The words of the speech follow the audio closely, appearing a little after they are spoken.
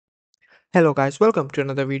Hello guys, welcome to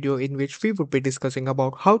another video in which we would be discussing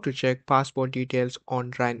about how to check passport details on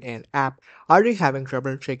Ryanair app. Are you having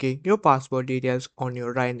trouble checking your passport details on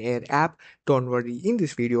your Ryanair app? Don't worry, in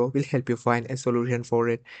this video we'll help you find a solution for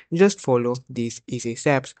it. Just follow these easy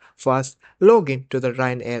steps. First, log in to the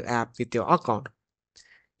Ryanair app with your account.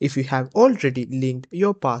 If you have already linked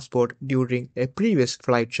your passport during a previous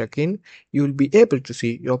flight check-in, you will be able to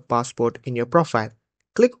see your passport in your profile.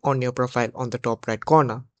 Click on your profile on the top right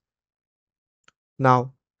corner.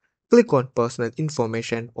 Now, click on Personal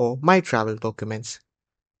Information or My Travel Documents.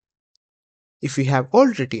 If you have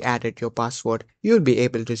already added your password, you'll be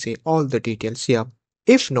able to see all the details here.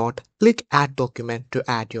 If not, click Add Document to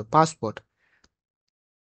add your passport.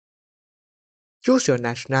 Choose your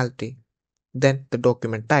nationality, then the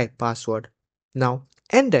document type password. Now,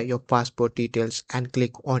 enter your passport details and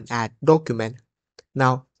click on Add Document.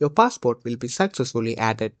 Now, your passport will be successfully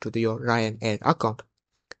added to your Ryanair account.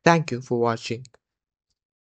 Thank you for watching.